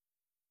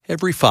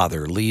Every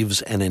father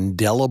leaves an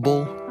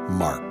indelible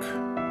mark,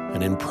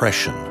 an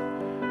impression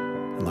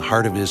in the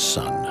heart of his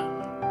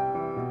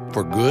son,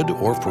 for good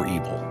or for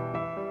evil.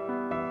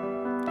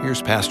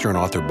 Here's pastor and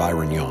author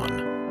Byron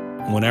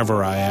Yon.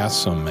 Whenever I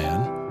ask some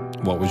man,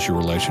 what was your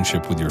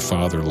relationship with your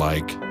father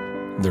like,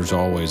 there's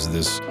always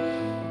this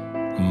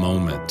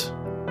moment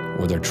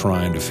where they're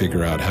trying to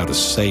figure out how to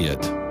say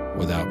it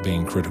without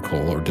being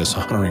critical or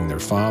dishonoring their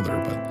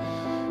father.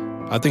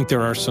 But I think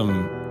there are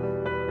some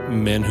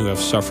men who have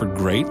suffered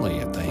greatly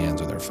at the hands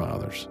of their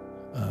fathers.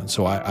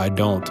 So I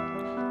don't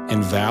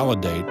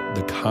invalidate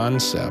the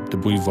concept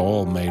that we've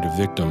all made a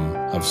victim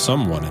of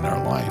someone in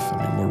our life.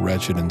 I mean, we're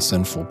wretched and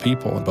sinful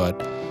people, but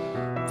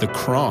the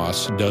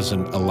cross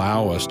doesn't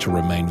allow us to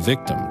remain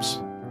victims.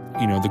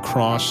 You know, the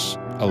cross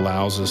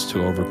allows us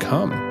to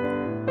overcome.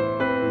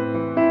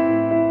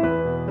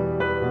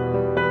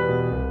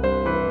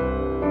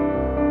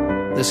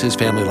 This is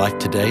Family Life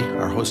Today.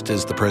 Our host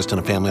is the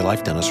president of Family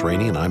Life, Dennis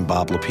Rainey, and I'm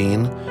Bob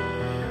Lepine.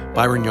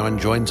 Byron Yon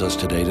joins us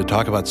today to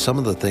talk about some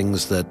of the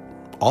things that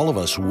all of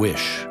us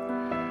wish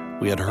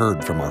we had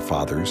heard from our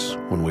fathers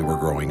when we were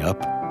growing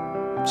up.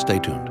 Stay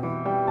tuned.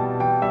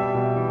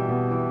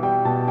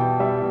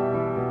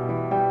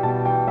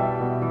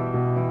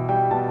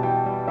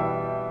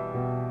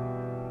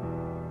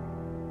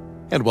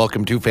 And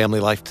welcome to Family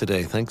Life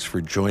Today. Thanks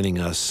for joining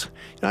us.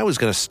 I was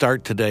going to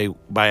start today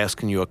by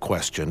asking you a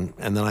question,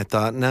 and then I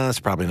thought, no, it's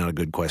probably not a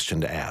good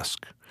question to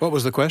ask. What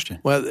was the question?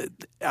 Well,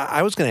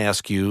 I was going to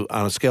ask you,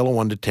 on a scale of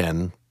 1 to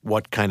 10,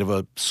 what kind of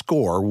a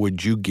score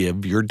would you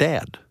give your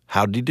dad?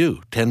 How did he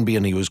do? 10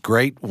 being he was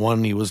great,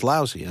 1 he was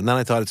lousy. And then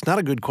I thought, it's not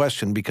a good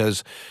question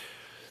because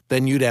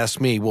then you'd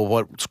ask me, well,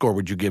 what score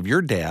would you give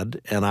your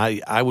dad? And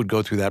I would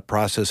go through that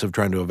process of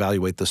trying to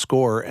evaluate the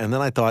score. And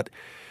then I thought,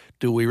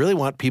 do we really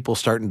want people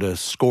starting to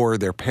score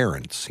their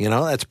parents? You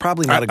know, that's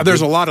probably not a good...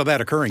 There's a lot of that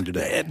occurring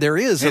today. There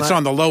is. It's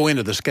on the low end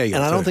of the scale.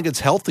 And I don't think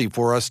it's healthy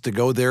for us to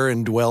go there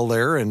and dwell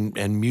there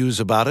and muse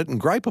about it and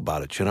gripe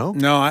about it, you know?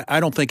 No, I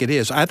don't think it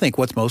is. I think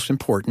what's most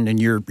important, and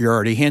you're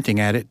already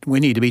hinting at it, we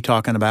need to be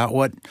talking about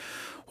what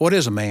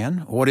is a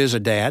man, what is a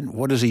dad,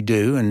 what does he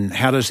do, and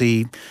how does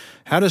he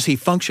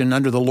function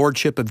under the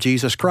lordship of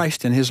Jesus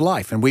Christ in his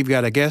life? And we've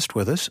got a guest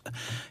with us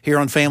here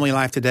on Family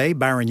Life Today,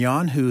 Byron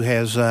Yon, who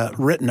has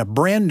written a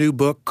brand new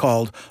book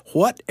called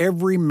What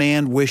Every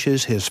Man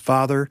Wishes His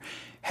Father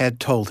Had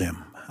Told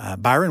Him.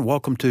 Byron,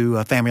 welcome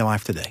to Family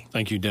Life Today.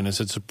 Thank you, Dennis.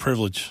 It's a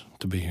privilege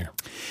to be here.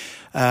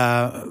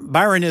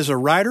 Byron is a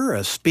writer,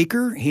 a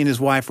speaker. He and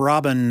his wife,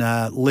 Robin,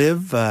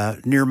 live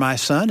near my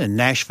son in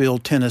Nashville,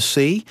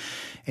 Tennessee.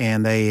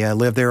 And they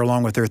live there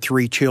along with their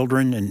 3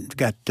 children and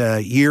got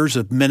years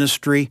of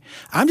ministry.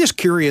 I'm just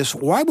curious,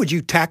 why would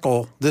you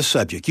tackle this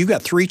subject? You've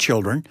got 3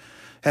 children.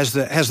 Has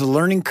the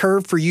learning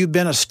curve for you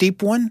been a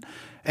steep one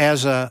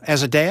as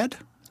a dad?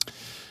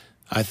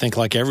 I think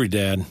like every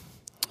dad,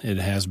 it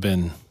has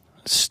been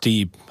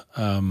steep.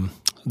 The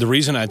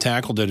reason I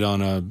tackled it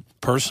on a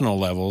personal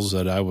level is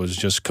that I was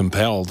just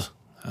compelled.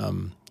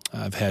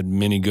 I've had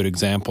many good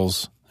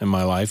examples in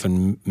my life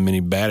and many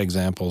bad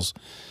examples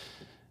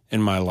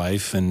in my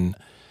life, and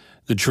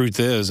the truth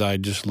is I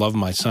just love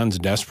my sons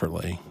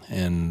desperately,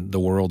 and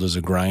the world is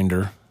a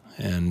grinder,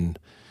 and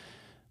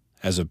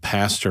as a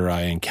pastor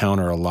I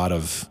encounter a lot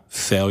of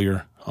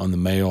failure on the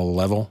male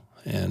level,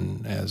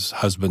 and as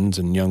husbands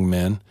and young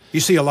men.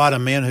 You see a lot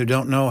of men who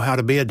don't know how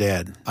to be a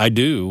dad. I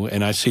do,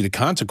 and I see the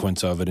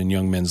consequence of it in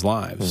young men's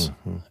lives.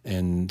 Mm-hmm.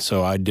 And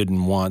so I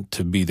didn't want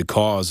to be the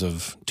cause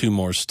of 2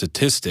 more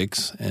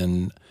statistics,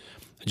 and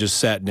I just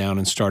sat down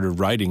and started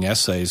writing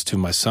essays to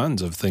my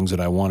sons of things that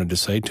I wanted to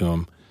say to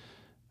them.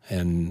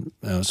 And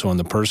so on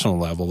the personal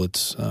level,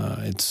 it's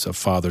a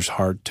father's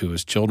heart to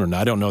his children.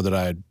 I don't know that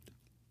I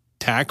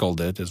tackled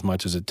it as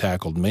much as it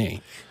tackled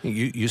me.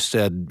 You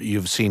said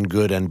you've seen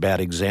good and bad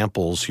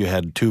examples. You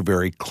had 2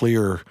 very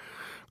clear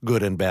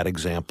good and bad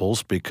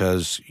examples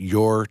because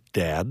your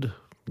dad,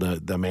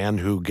 the man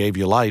who gave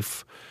you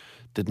life,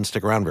 didn't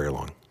stick around very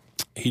long.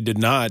 He did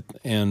not,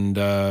 and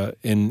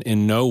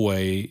in no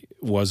way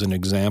was an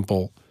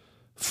example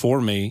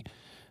for me,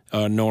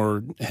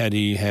 nor had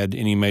he had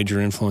any major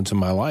influence in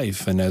my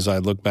life. And as I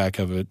look back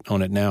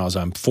on it now, as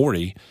I'm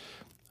 40,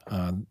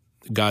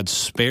 God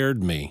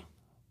spared me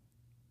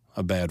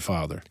a bad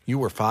father. You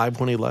were 5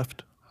 when he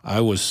left?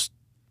 I was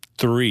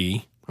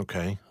 3.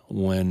 Okay.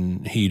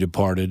 When he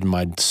departed.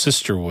 My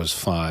sister was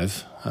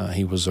 5.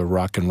 He was a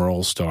rock and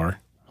roll star.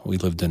 We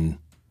lived in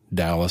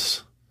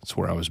Dallas. That's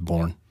where I was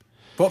born.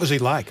 What was he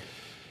like?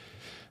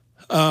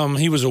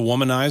 He was a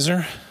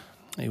womanizer.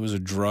 He was a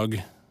drug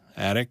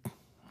addict.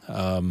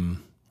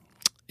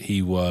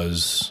 He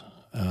was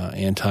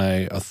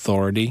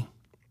anti-authority,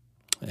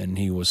 and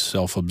he was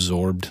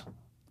self-absorbed.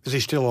 Is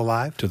he still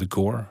alive? To the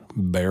core,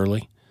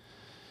 barely.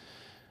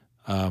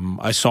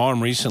 I saw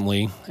him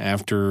recently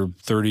after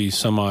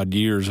 30-some-odd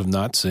years of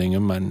not seeing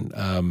him,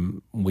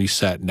 and we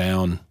sat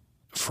down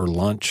for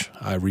lunch.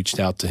 I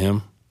reached out to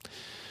him,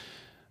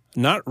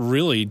 not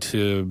really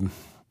to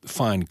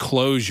find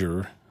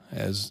closure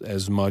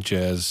as much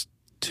as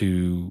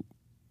to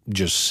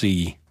just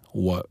see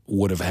what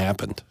would have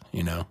happened,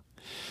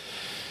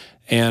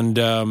 And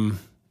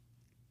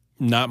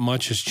not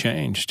much has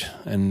changed,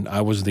 and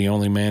I was the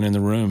only man in the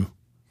room.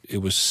 It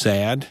was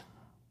sad,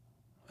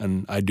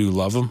 and I do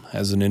love him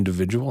as an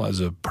individual, as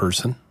a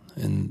person,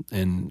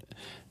 and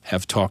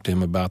have talked to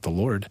him about the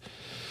Lord.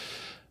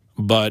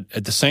 But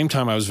at the same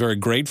time, I was very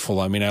grateful.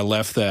 I mean, I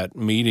left that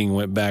meeting,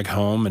 went back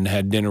home, and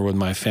had dinner with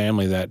my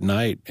family that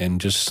night, and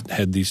just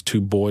had these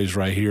two boys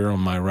right here on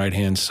my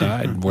right-hand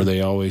side where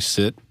they always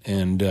sit,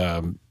 and,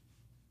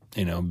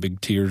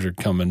 big tears are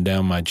coming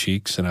down my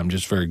cheeks, and I'm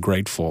just very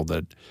grateful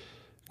that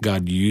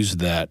God used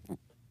that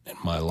in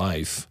my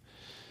life.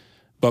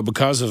 But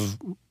because of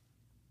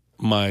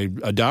my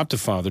adoptive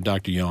father,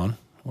 Dr. Yon,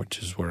 which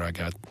is where I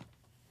got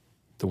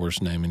the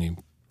worst name any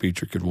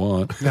preacher could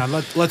want. Now,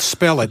 let's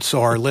spell it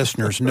so our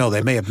listeners know.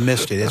 They may have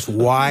missed it. It's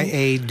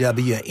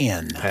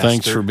Y-A-W-N.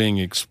 Thanks for being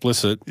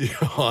explicit.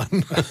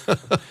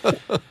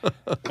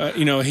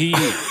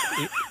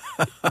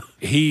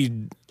 He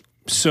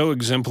so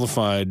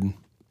exemplified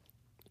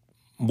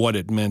what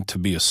it meant to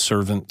be a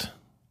servant,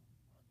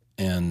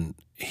 and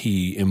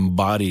he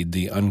embodied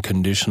the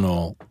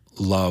unconditional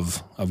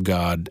love of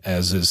God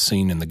as is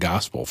seen in the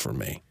gospel for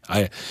me.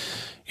 I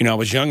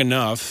was young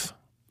enough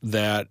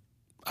that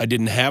I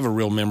didn't have a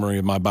real memory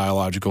of my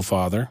biological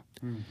father,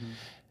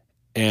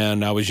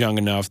 and I was young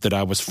enough that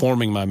I was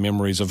forming my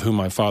memories of who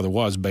my father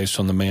was based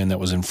on the man that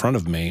was in front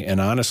of me.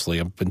 And honestly,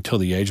 up until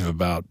the age of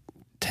about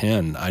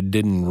 10, I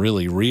didn't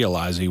really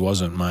realize he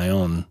wasn't my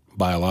own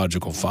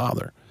biological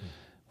father,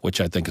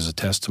 which I think is a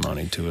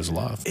testimony to his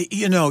love.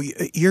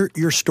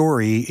 Your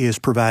story is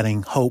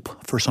providing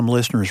hope for some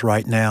listeners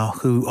right now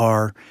who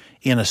are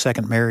in a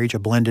second marriage, a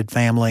blended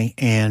family,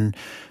 and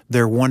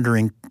they're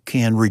wondering,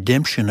 can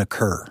redemption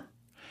occur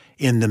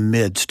in the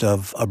midst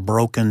of a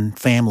broken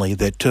family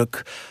that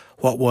took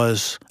what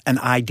was an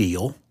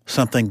ideal,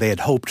 something they had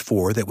hoped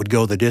for that would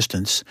go the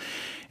distance,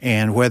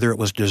 and whether it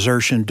was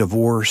desertion,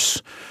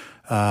 divorce,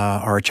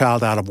 or a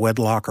child out of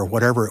wedlock or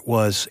whatever it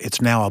was,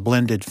 it's now a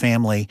blended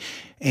family.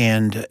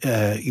 And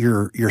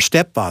your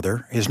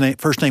stepfather, his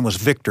first name was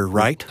Victor,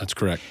 right? That's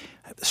correct.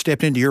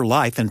 Stepped into your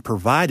life and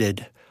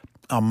provided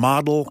a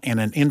model and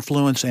an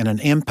influence and an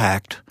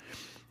impact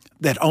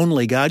that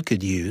only God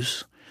could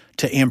use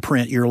to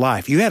imprint your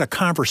life. You had a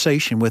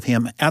conversation with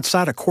him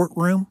outside a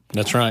courtroom.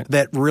 That's right.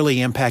 That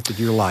really impacted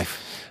your life.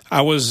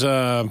 I was,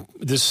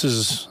 this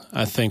is,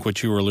 I think,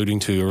 what you were alluding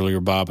to earlier,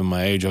 Bob, in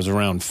my age. I was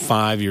around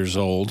 5 years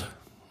old,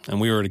 and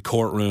we were at a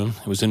courtroom.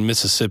 It was in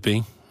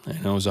Mississippi,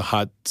 and it was a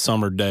hot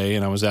summer day,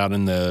 and I was out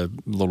in the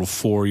little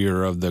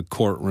foyer of the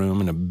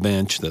courtroom in a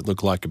bench that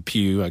looked like a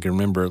pew. I can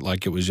remember it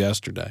like it was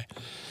yesterday.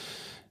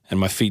 And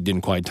my feet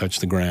didn't quite touch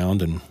the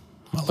ground, and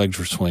my legs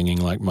were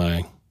swinging like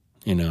my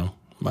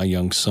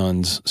young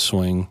son's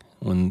swing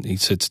when he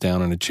sits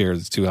down in a chair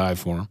that's too high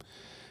for him.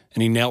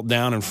 And he knelt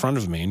down in front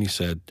of me, and he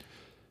said,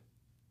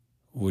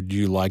 "Would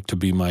you like to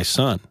be my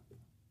son?"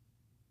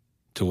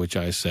 To which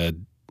I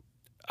said,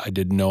 I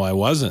didn't know I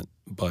wasn't,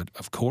 but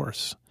of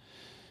course.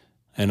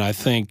 And I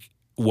think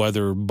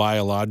whether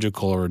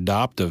biological or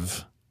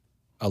adoptive,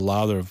 a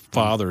lot of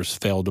fathers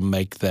fail to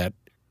make that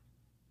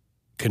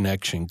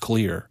connection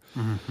clear.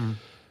 Mm-hmm.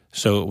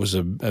 So it was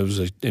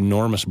an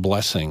enormous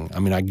blessing. I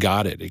mean, I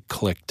got it. It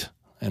clicked.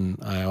 And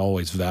I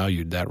always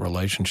valued that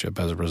relationship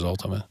as a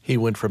result of it. He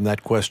went from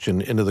that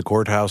question into the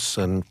courthouse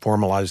and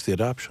formalized the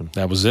adoption.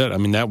 That was it. I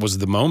mean, that was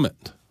the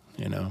moment,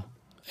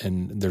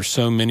 And there's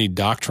so many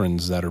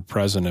doctrines that are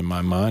present in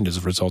my mind as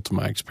a result of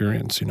my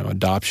experience,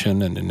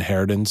 adoption and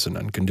inheritance and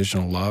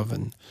unconditional love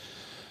and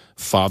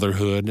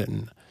fatherhood.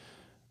 And,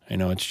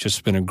 it's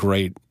just been a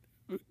great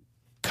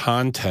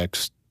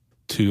context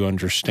to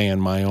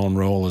understand my own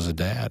role as a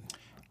dad.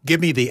 Give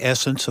me the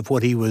essence of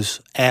what he was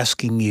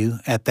asking you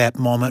at that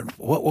moment.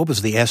 What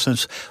was the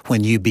essence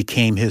when you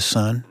became his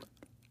son?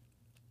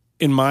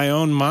 In my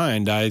own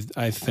mind, I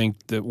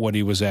think that what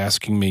he was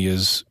asking me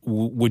is,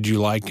 would you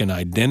like an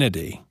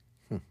identity?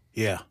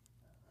 Yeah.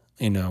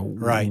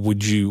 Right.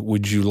 Would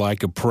you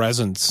like a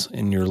presence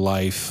in your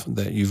life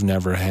that you've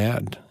never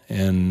had?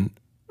 And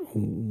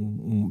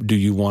do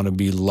you want to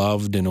be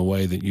loved in a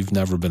way that you've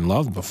never been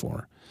loved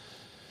before?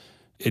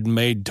 It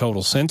made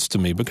total sense to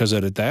me because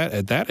at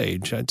that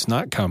age, it's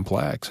not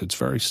complex. It's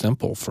very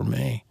simple for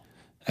me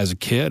as a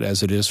kid,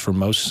 as it is for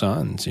most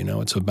sons.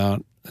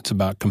 It's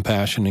about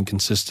compassion and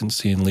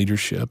consistency and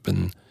leadership.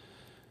 And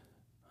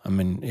I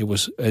mean, it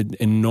was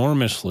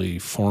enormously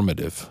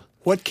formative.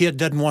 What kid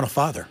doesn't want a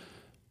father?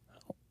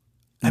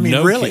 I mean,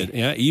 no really? Kid,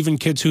 yeah, even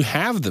kids who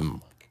have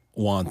them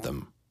want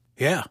them.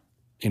 Yeah.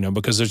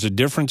 Because there's a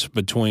difference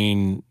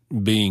between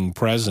being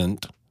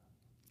present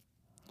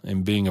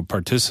and being a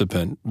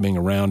participant, being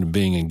around and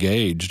being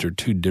engaged are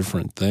two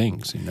different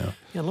things,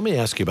 Yeah, let me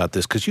ask you about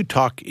this, because you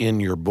talk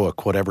in your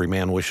book, What Every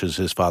Man Wishes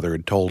His Father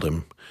Had Told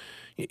Him.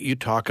 You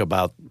talk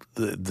about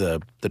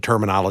the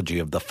terminology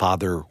of the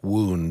father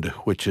wound,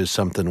 which is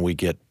something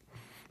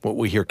what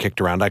we hear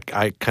kicked around.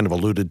 I kind of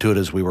alluded to it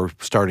as we were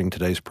starting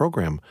today's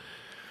program.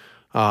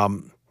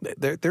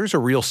 There's a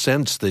real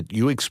sense that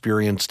you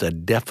experienced a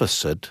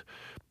deficit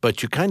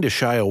but you kind of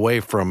shy away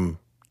from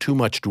too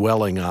much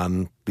dwelling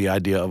on the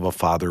idea of a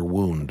father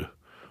wound.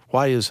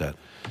 Why is that?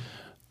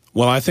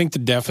 Well, I think the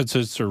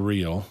deficits are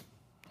real.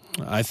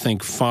 I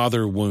think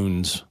father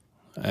wounds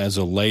as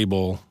a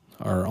label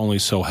are only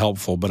so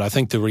helpful, but I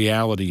think the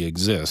reality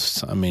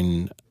exists. I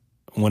mean,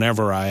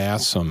 whenever I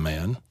ask some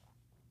man,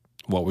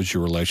 what was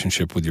your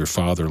relationship with your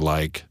father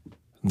like?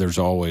 There's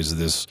always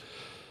this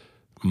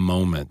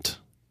moment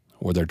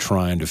where they're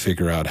trying to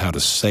figure out how to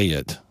say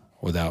it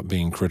without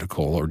being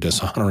critical or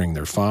dishonoring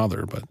their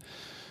father. But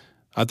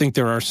I think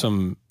there are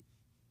some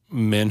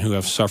men who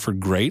have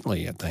suffered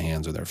greatly at the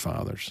hands of their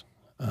fathers.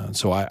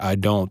 So I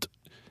don't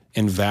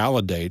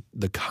invalidate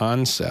the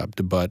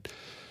concept, but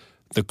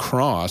the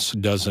cross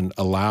doesn't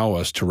allow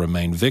us to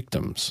remain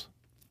victims,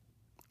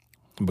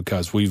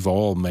 because we've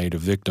all made a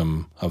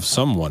victim of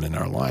someone in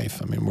our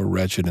life. I mean, we're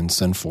wretched and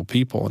sinful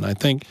people. And I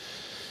think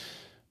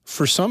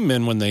for some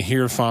men, when they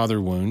hear father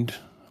wound,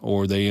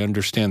 or they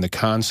understand the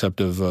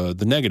concept of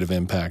the negative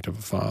impact of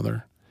a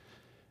father,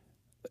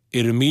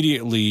 it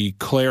immediately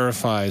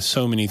clarifies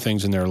so many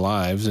things in their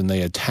lives, and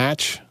they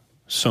attach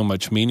so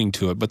much meaning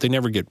to it, but they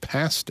never get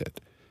past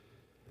it.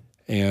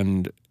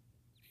 And,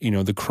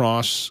 the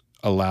cross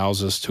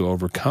allows us to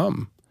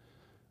overcome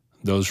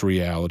those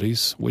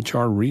realities, which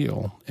are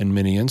real in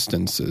many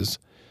instances.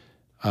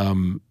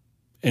 And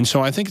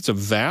so I think it's a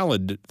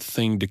valid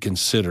thing to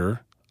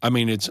consider. I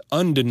mean, it's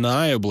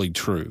undeniably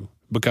true,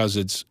 because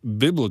it's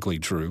biblically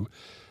true,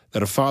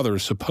 that a father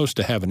is supposed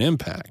to have an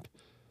impact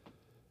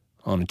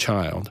on a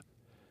child.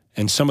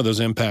 And some of those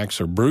impacts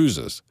are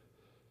bruises.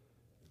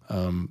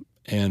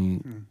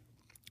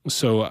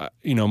 So,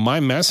 my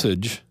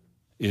message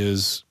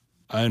is,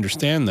 I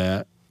understand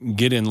that,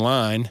 get in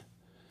line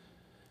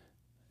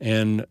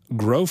and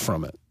grow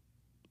from it,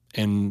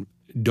 and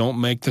don't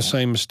make the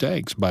same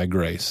mistakes by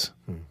grace.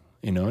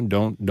 And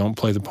don't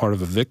play the part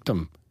of a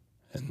victim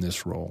in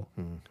this role.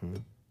 Mm-hmm.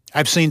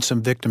 I've seen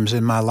some victims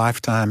in my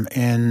lifetime,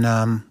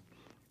 and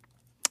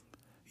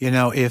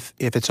if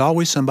it's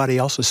always somebody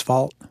else's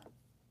fault,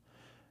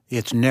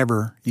 it's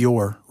never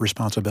your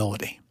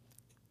responsibility.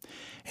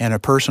 And a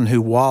person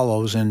who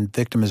wallows in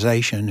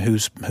victimization,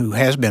 who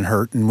has been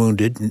hurt and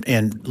wounded,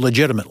 and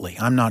legitimately,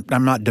 I'm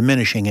not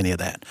diminishing any of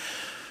that.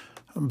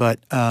 But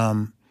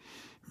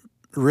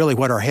really,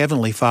 what our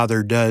Heavenly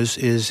Father does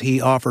is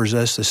He offers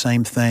us the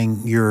same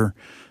thing your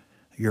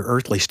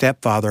earthly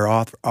stepfather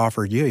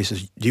offered you. He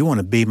says, "Do you want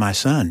to be my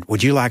son?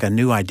 Would you like a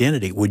new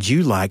identity? Would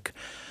you like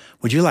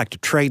to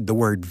trade the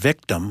word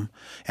victim?"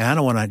 And I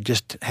don't want to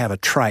just have a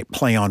trite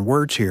play on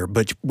words here,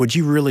 but would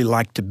you really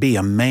like to be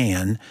a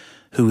man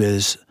who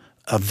is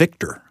a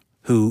victor,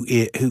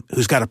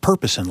 who's got a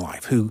purpose in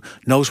life, who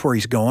knows where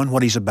he's going,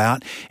 what he's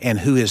about, and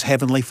who his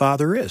Heavenly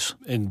Father is?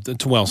 And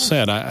that's well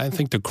said. I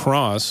think the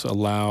cross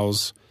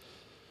allows,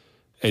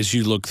 as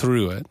you look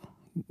through it,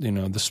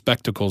 the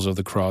spectacles of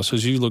the cross,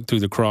 as you look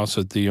through the cross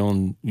at your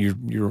own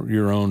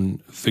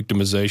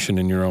victimization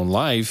in your own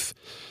life,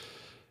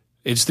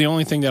 it's the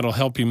only thing that'll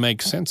help you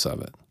make sense of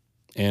it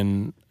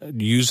and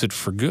use it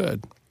for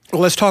good.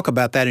 Well, let's talk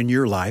about that in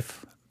your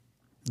life.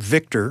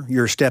 Victor,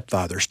 your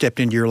stepfather, stepped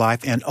into your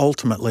life and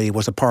ultimately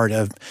was a part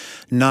of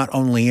not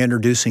only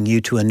introducing you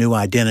to a new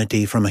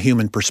identity from a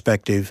human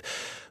perspective,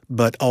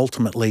 but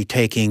ultimately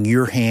taking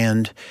your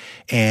hand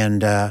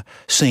and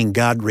seeing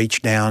God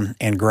reach down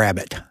and grab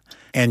it,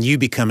 and you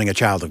becoming a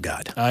child of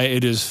God.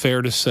 It is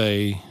fair to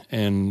say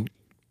and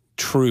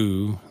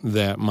true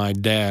that my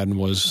dad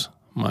was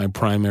my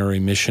primary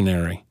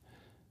missionary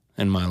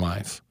in my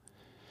life.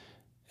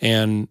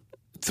 And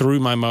through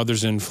my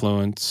mother's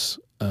influence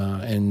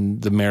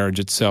and the marriage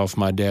itself,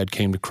 my dad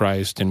came to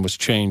Christ and was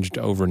changed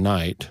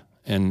overnight.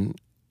 And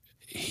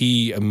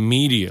he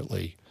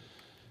immediately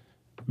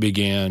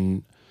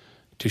began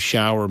to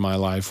shower my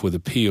life with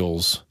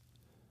appeals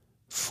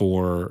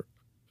for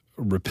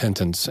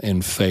repentance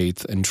and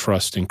faith and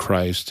trust in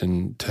Christ,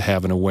 and to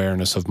have an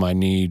awareness of my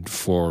need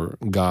for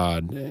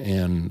God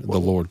and the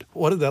Lord.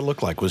 What did that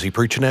look like? Was he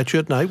preaching at you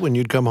at night when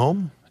you'd come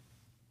home?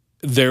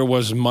 There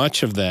was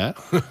much of that.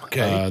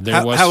 Okay.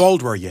 How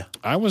old were you?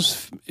 I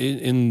was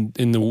in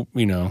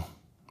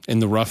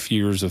the rough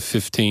years of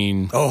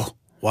 15. Oh,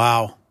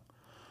 wow.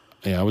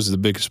 Yeah, I was the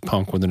biggest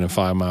punk within a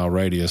 5-mile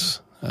radius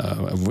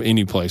of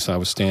any place I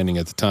was standing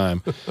at the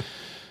time.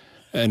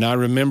 And I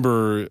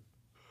remember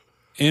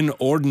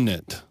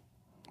inordinate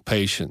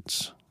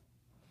patience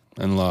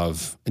and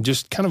love, and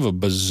just kind of a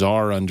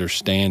bizarre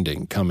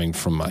understanding coming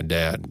from my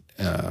dad.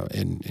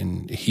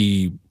 And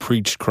he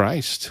preached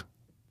Christ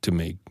to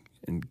me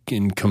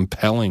in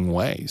compelling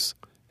ways.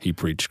 He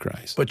preached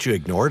Christ. But you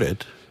ignored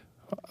it.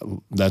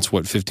 That's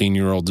what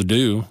 15-year-olds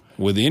do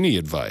with any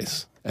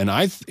advice. And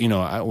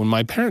when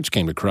my parents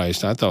came to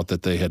Christ, I thought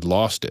that they had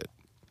lost it.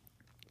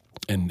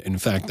 And in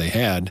fact, they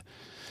had,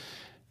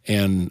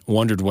 and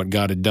wondered what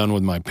God had done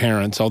with my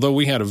parents. Although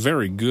we had a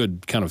very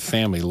good kind of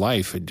family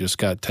life, it just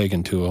got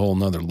taken to a whole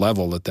nother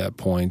level at that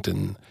point.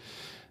 And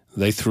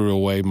they threw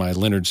away my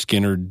Lynyrd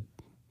Skynyrd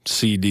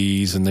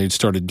CDs, and they'd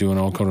started doing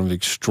all kind of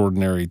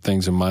extraordinary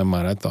things. In my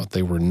mind, I thought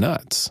they were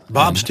nuts.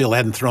 Bob still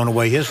hadn't thrown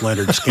away his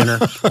Leonard Skinner.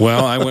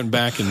 Well, I went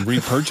back and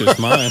repurchased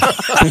mine.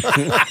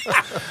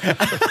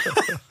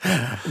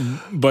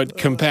 But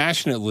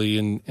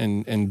compassionately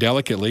and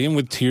delicately and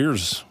with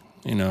tears,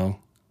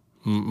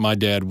 my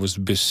dad was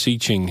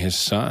beseeching his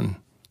son.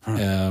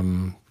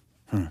 And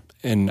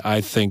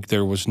I think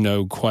there was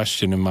no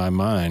question in my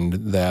mind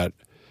that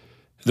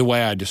the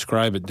way I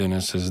describe it,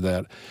 Dennis, is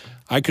that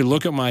I could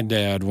look at my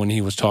dad when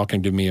he was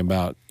talking to me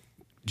about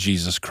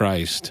Jesus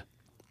Christ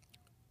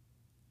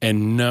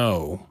and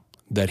know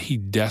that he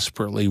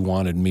desperately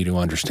wanted me to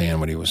understand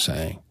what he was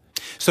saying.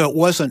 So it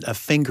wasn't a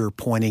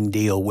finger-pointing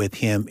deal with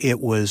him. It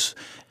was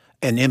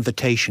an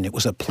invitation. It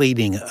was a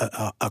pleading,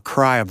 a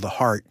cry of the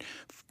heart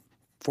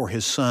for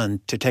his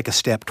son to take a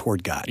step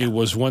toward God. It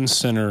was one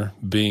sinner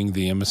being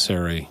the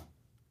emissary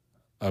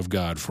of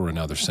God for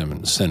another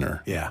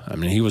sinner. Yeah. I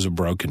mean, he was a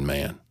broken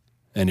man,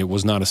 and it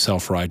was not a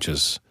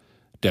self-righteous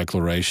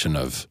declaration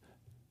of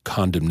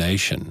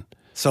condemnation.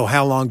 So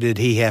how long did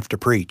he have to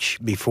preach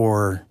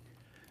before?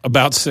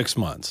 About 6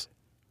 months.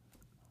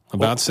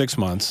 About 6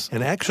 months.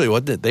 And actually,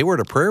 wasn't it? They were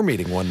at a prayer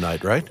meeting one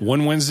night, right?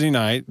 One Wednesday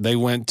night, they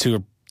went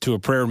to a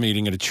prayer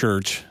meeting at a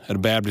church, at a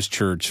Baptist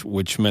church,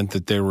 which meant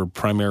that there were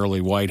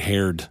primarily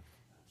white-haired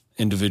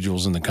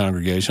individuals in the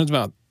congregation. It's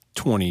about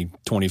 20,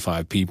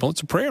 25 people.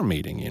 It's a prayer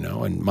meeting,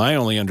 and my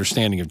only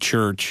understanding of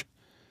church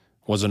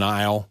was an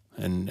aisle,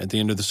 and at the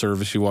end of the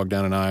service, you walk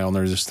down an aisle, and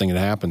there's this thing that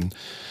happened.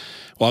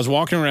 Well, I was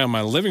walking around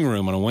my living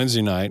room on a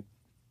Wednesday night,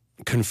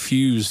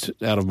 confused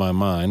out of my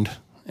mind,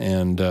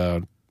 and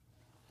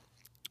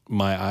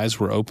my eyes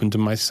were open to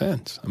my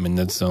sins. I mean,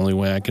 that's the only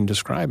way I can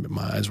describe it.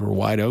 My eyes were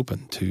wide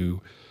open to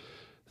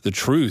the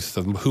truth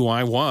of who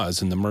I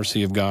was and the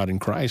mercy of God in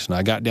Christ. And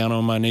I got down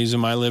on my knees in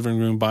my living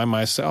room by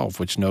myself,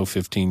 which no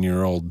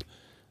 15-year-old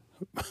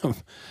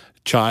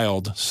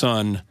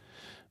son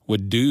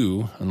would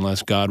do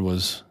unless God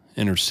was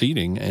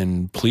interceding,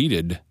 and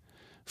pleaded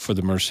for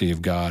the mercy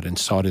of God and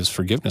sought his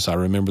forgiveness. I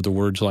remember the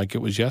words like it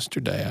was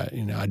yesterday.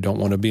 I don't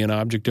want to be an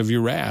object of your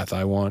wrath.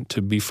 I want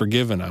to be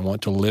forgiven. I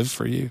want to live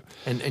for you.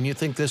 And you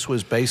think this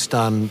was based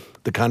on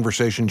the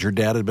conversations your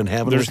dad had been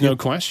having? There's no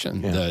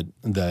question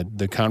that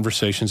the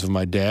conversations of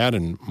my dad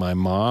and my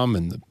mom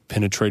and the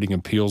penetrating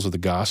appeals of the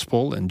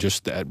gospel and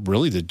just that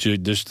really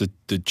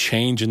the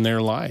change in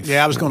their life.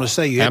 Yeah, I was going to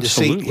say you had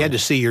Absolutely. to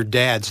see your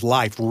dad's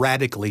life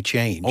radically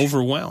change.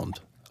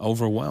 Overwhelmed.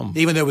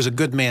 Even though he was a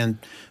good man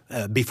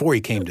before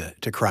he came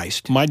to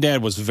Christ. My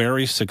dad was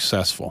very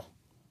successful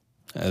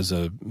as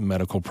a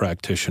medical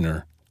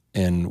practitioner,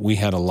 and we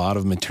had a lot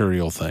of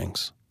material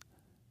things.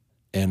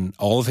 And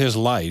all of his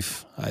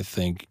life, I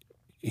think,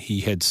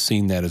 he had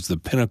seen that as the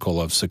pinnacle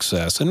of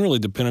success and really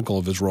the pinnacle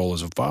of his role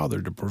as a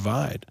father to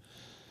provide.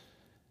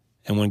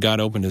 And when God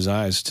opened his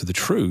eyes to the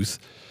truth,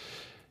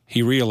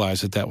 he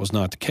realized that was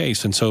not the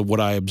case. And so what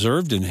I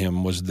observed in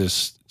him was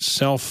this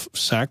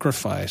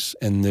self-sacrifice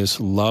and this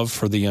love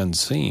for the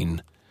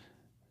unseen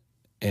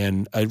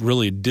and a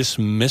really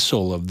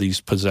dismissal of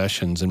these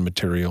possessions and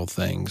material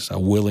things, a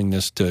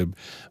willingness to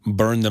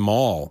burn them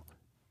all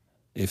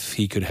if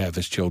he could have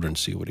his children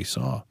see what he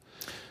saw.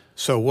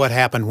 So what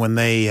happened when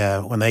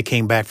they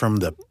came back from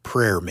the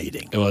prayer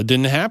meeting? Well, it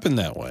didn't happen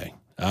that way.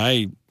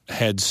 I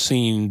had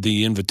seen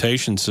the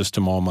invitation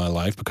system all my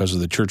life because of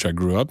the church I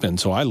grew up in,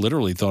 so I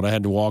literally thought I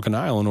had to walk an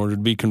aisle in order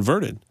to be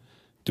converted,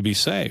 to be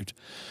saved.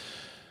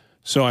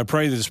 So I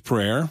prayed this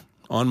prayer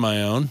on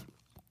my own.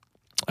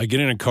 I get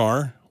in a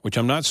car, which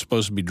I'm not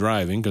supposed to be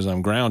driving because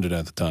I'm grounded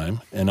at the time,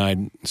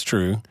 and it's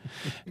true.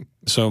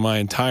 So my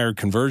entire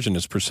conversion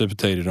is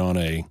precipitated on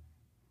a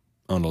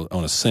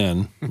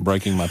sin,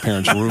 breaking my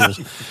parents' rules.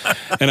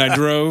 And I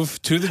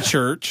drove to the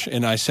church,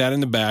 and I sat in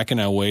the back, and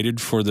I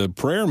waited for the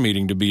prayer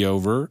meeting to be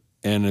over.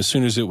 And as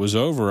soon as it was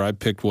over, I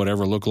picked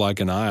whatever looked like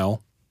an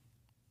aisle,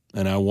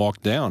 and I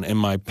walked down. And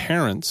my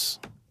parents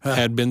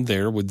had been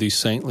there with these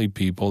saintly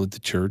people at the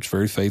church,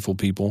 very faithful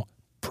people,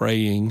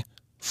 praying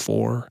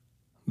for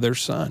their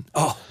son.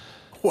 Oh,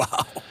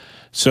 wow.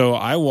 So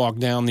I walked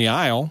down the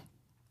aisle,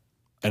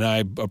 and I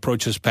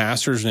approached his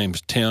pastor. His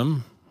name's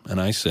Tim, and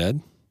I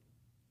said,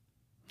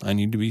 I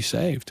need to be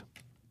saved.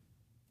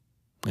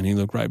 And he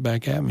looked right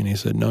back at me, and he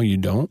said, no, you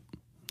don't.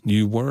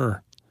 You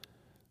were.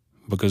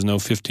 Because no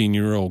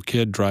 15-year-old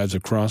kid drives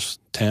across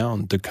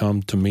town to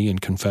come to me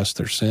and confess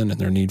their sin and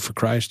their need for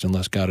Christ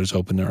unless God has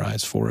opened their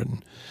eyes for it.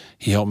 And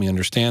he helped me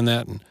understand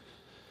that. And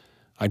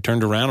I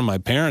turned around, and my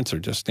parents are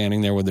just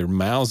standing there with their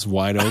mouths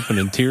wide open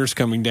and tears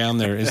coming down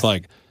there. It's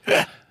like,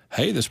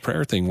 hey, this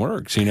prayer thing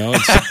works. It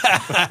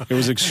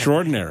was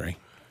extraordinary.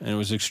 And it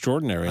was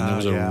extraordinary. And there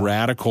was a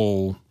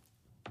radical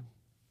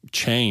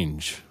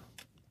change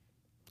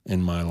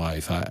in my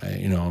life,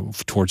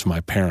 towards my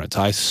parents.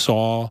 I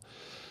saw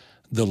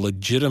the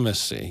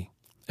legitimacy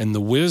and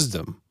the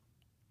wisdom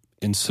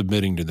in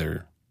submitting to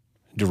their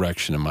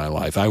direction in my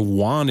life. I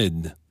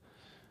wanted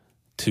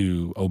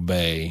to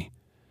obey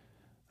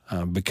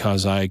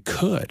because I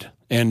could.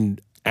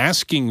 And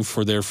asking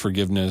for their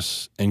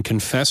forgiveness and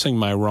confessing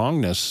my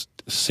wrongness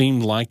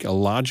seemed like a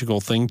logical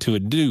thing to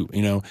do.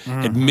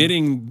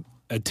 Admitting,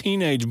 a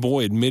teenage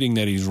boy admitting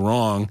that he's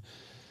wrong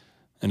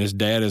and his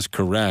dad is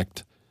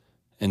correct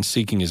and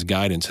seeking his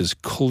guidance is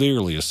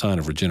clearly a sign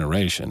of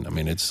regeneration. I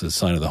mean, it's a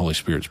sign of the Holy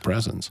Spirit's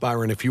presence.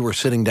 Byron, if you were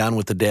sitting down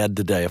with the dad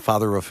today, a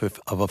father of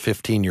a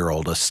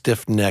 15-year-old, a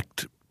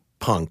stiff-necked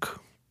punk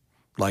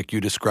like you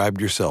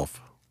described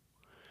yourself,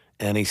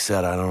 and he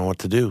said, I don't know what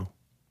to do.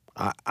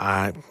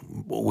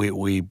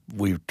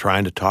 We're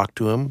trying to talk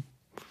to him.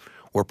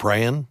 We're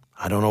praying.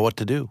 I don't know what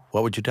to do.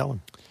 What would you tell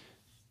him?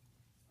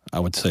 I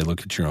would say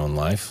look at your own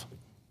life.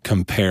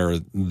 Compare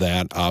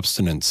that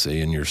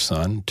obstinacy in your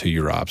son to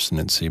your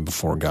obstinacy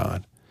before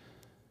God.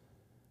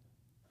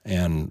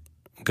 And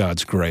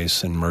God's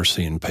grace and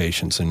mercy and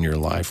patience in your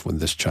life with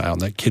this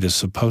child. That kid is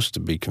supposed to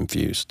be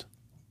confused.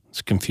 It's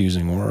a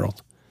confusing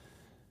world.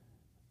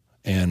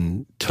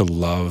 And to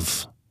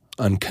love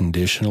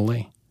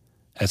unconditionally,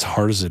 as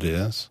hard as it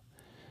is,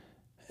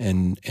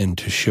 and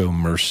to show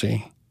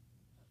mercy,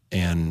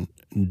 and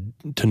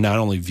to not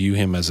only view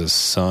him as a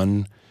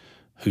son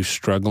who's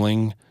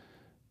struggling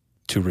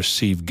to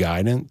receive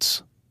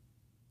guidance,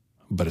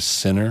 but a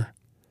sinner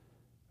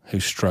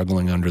who's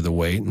struggling under the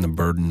weight and the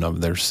burden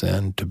of their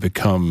sin, to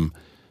become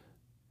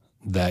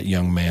that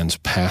young man's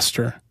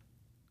pastor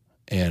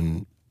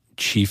and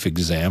chief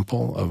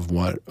example of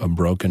what a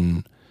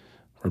broken,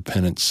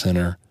 repentant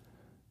sinner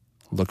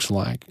looks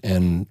like,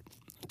 and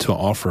to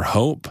offer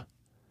hope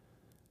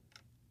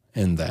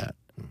in that.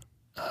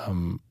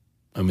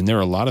 There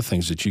are a lot of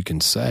things that you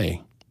can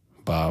say,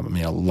 Bob.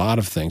 A lot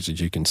of things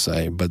that you can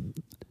say, but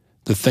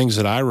the things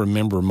that I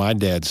remember my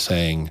dad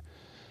saying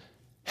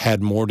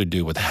had more to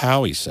do with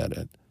how he said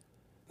it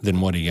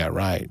than what he got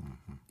right.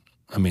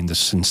 The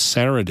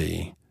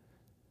sincerity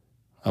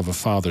of a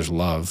father's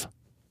love,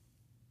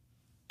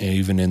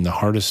 even in the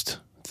hardest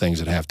things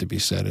that have to be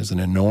said, is an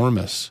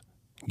enormous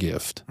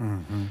gift.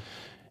 Mm-hmm.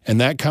 And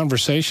that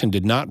conversation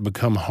did not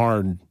become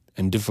hard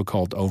and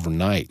difficult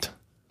overnight.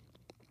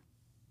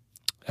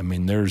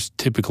 There's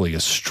typically a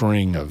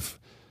string of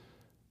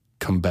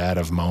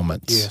combative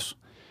moments. Yes.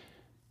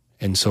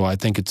 And so I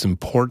think it's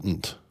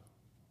important,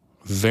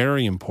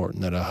 very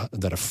important,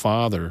 that a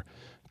father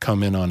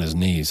come in on his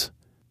knees,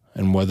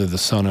 and whether the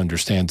son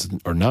understands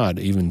or not,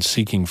 even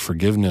seeking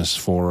forgiveness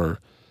for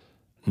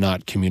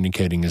not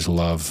communicating his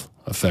love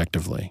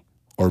effectively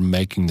or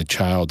making the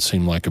child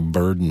seem like a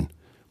burden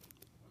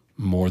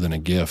more than a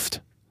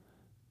gift.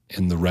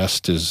 And the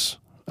rest is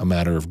a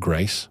matter of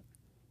grace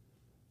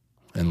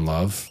and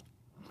love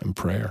and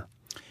prayer.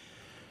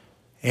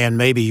 And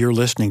maybe you're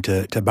listening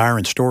to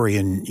Byron's story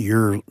and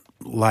you're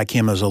like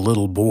him as a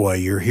little boy.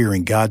 You're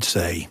hearing God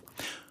say,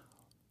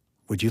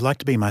 would you like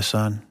to be my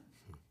son?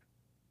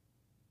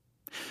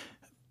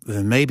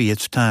 Then maybe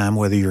it's time,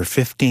 whether you're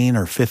 15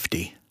 or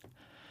 50,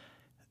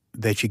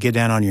 that you get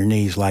down on your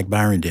knees like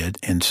Byron did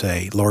and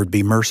say, Lord,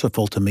 be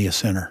merciful to me, a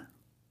sinner.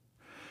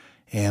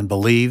 And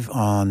believe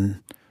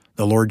on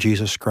the Lord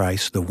Jesus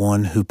Christ, the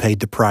one who paid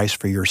the price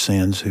for your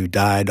sins, who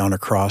died on a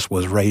cross,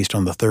 was raised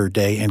on the third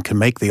day, and can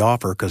make the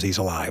offer because he's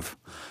alive.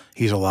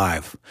 He's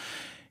alive.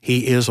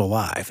 He is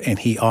alive, and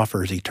he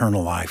offers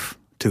eternal life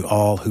to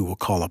all who will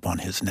call upon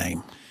his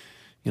name.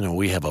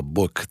 We have a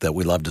book that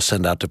we love to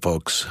send out to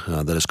folks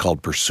that is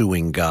called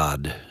Pursuing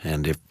God.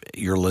 And if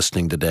you're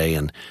listening today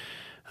and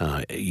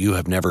you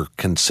have never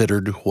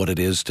considered what it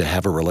is to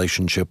have a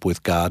relationship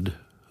with God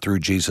through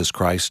Jesus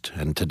Christ,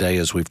 and today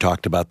as we've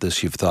talked about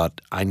this, you've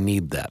thought, I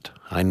need that.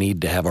 I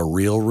need to have a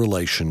real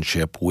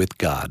relationship with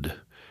God,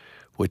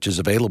 which is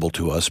available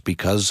to us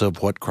because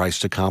of what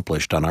Christ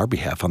accomplished on our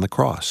behalf on the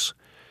cross.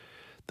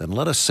 Then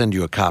let us send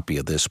you a copy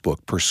of this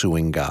book,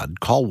 Pursuing God.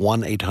 Call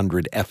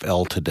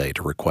 1-800-FL today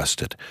to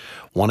request it.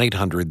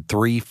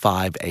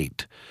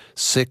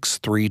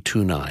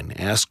 1-800-358-6329.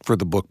 Ask for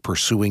the book,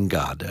 Pursuing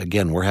God.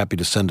 Again, we're happy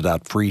to send it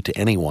out free to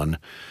anyone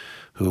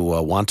who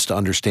wants to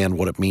understand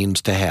what it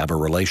means to have a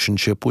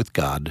relationship with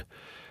God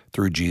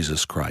through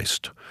Jesus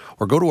Christ.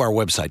 Or go to our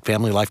website,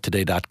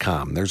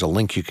 FamilyLifeToday.com. There's a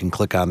link you can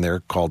click on there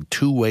called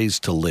 2 Ways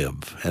to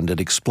Live, and it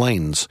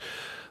explains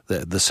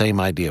the same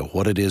idea,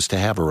 what it is to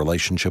have a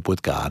relationship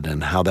with God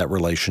and how that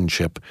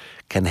relationship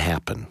can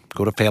happen.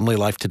 Go to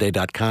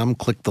FamilyLifeToday.com,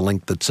 click the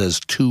link that says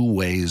 2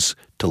 Ways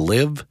to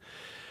Live,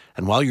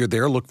 and while you're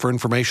there, look for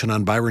information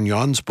on Byron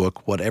Yawn's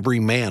book, What Every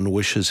Man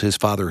Wishes His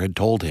Father Had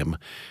Told Him.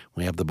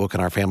 We have the book in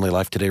our Family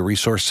Life Today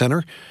Resource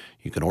Center.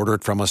 You can order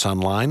it from us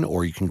online,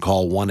 or you can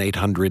call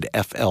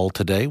 1-800-FL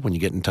today when you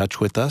get in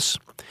touch with us.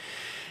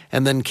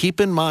 And then keep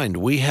in mind,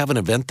 we have an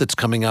event that's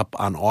coming up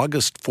on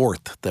August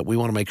 4th that we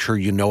want to make sure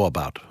you know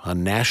about, a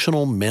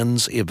national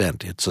men's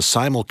event. It's a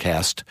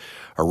simulcast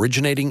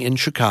originating in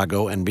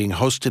Chicago and being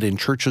hosted in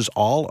churches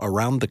all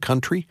around the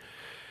country.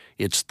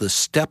 It's the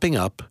Stepping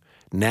Up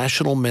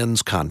National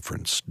Men's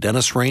Conference.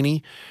 Dennis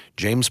Rainey,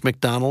 James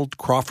McDonald,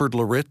 Crawford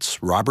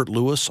Loritz, Robert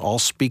Lewis, all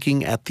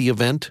speaking at the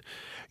event.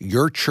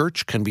 Your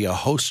church can be a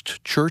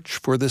host church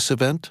for this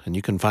event, and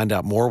you can find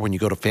out more when you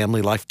go to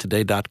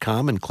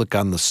FamilyLifeToday.com and click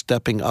on the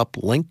Stepping Up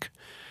link.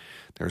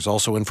 There's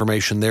also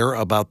information there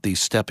about the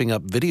Stepping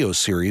Up video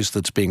series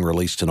that's being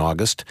released in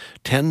August.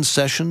 10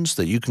 sessions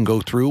that you can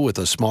go through with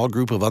a small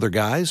group of other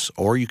guys,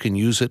 or you can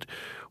use it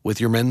with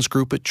your men's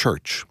group at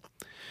church.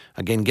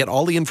 Again, get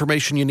all the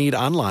information you need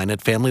online at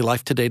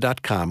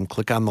FamilyLifeToday.com.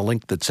 Click on the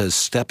link that says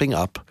Stepping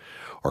Up,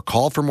 or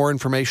call for more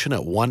information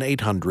at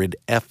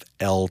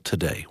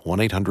 1-800-FL-TODAY,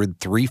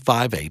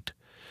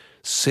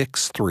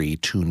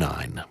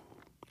 1-800-358-6329.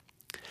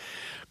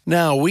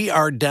 Now, we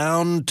are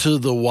down to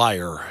the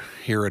wire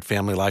here at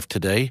Family Life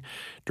Today.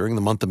 During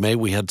the month of May,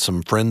 we had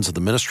some friends of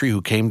the ministry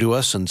who came to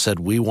us and said,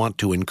 we want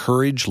to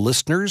encourage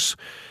listeners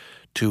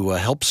to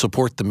help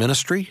support the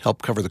ministry,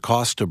 help cover the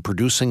cost of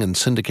producing and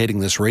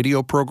syndicating this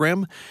radio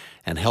program,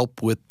 and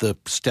help with the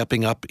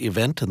Stepping Up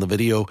event and the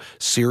video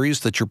series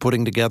that you're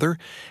putting together.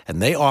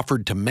 And they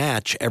offered to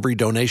match every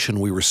donation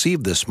we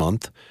received this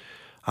month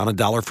on a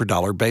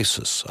dollar-for-dollar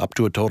basis, up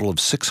to a total of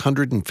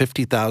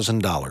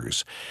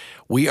 $650,000.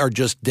 We are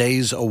just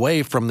days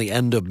away from the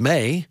end of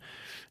May,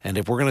 and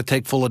if we're going to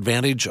take full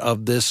advantage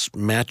of this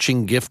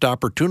matching gift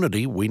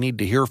opportunity, we need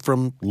to hear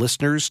from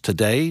listeners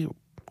today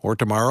or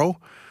tomorrow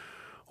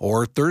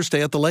or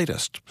Thursday at the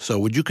latest. So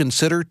would you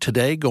consider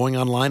today going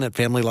online at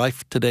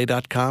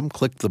FamilyLifeToday.com,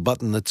 click the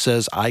button that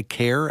says I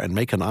Care and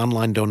make an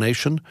online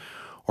donation,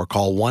 or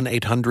call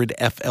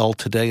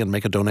 1-800-FL-TODAY and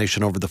make a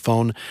donation over the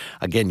phone.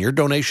 Again, your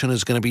donation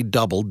is going to be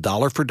doubled,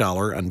 dollar for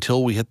dollar,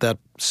 until we hit that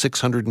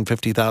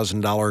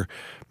 $650,000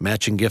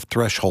 matching gift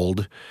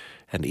threshold.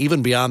 And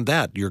even beyond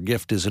that, your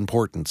gift is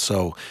important.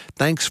 So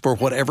thanks for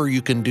whatever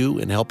you can do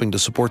in helping to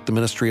support the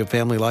ministry of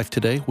Family Life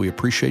Today. We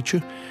appreciate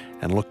you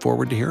and look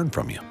forward to hearing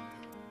from you.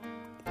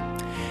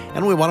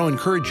 And we want to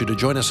encourage you to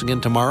join us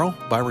again tomorrow.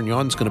 Byron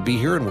Yawn's going to be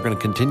here, and we're going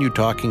to continue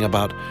talking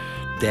about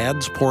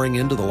dads pouring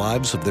into the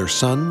lives of their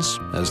sons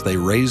as they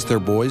raise their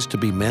boys to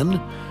be men.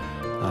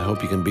 I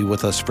hope you can be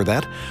with us for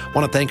that. I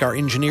want to thank our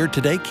engineer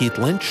today, Keith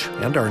Lynch,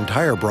 and our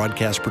entire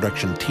broadcast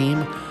production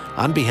team.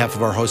 On behalf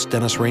of our host,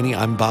 Dennis Rainey,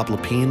 I'm Bob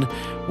Lepine.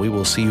 We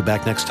will see you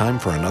back next time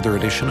for another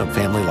edition of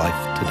Family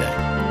Life Today.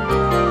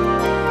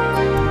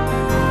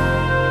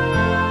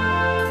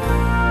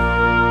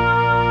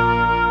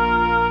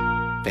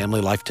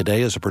 Family Life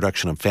Today is a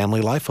production of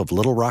Family Life of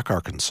Little Rock,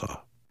 Arkansas.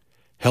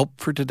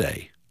 Help for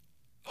today,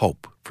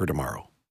 hope for tomorrow.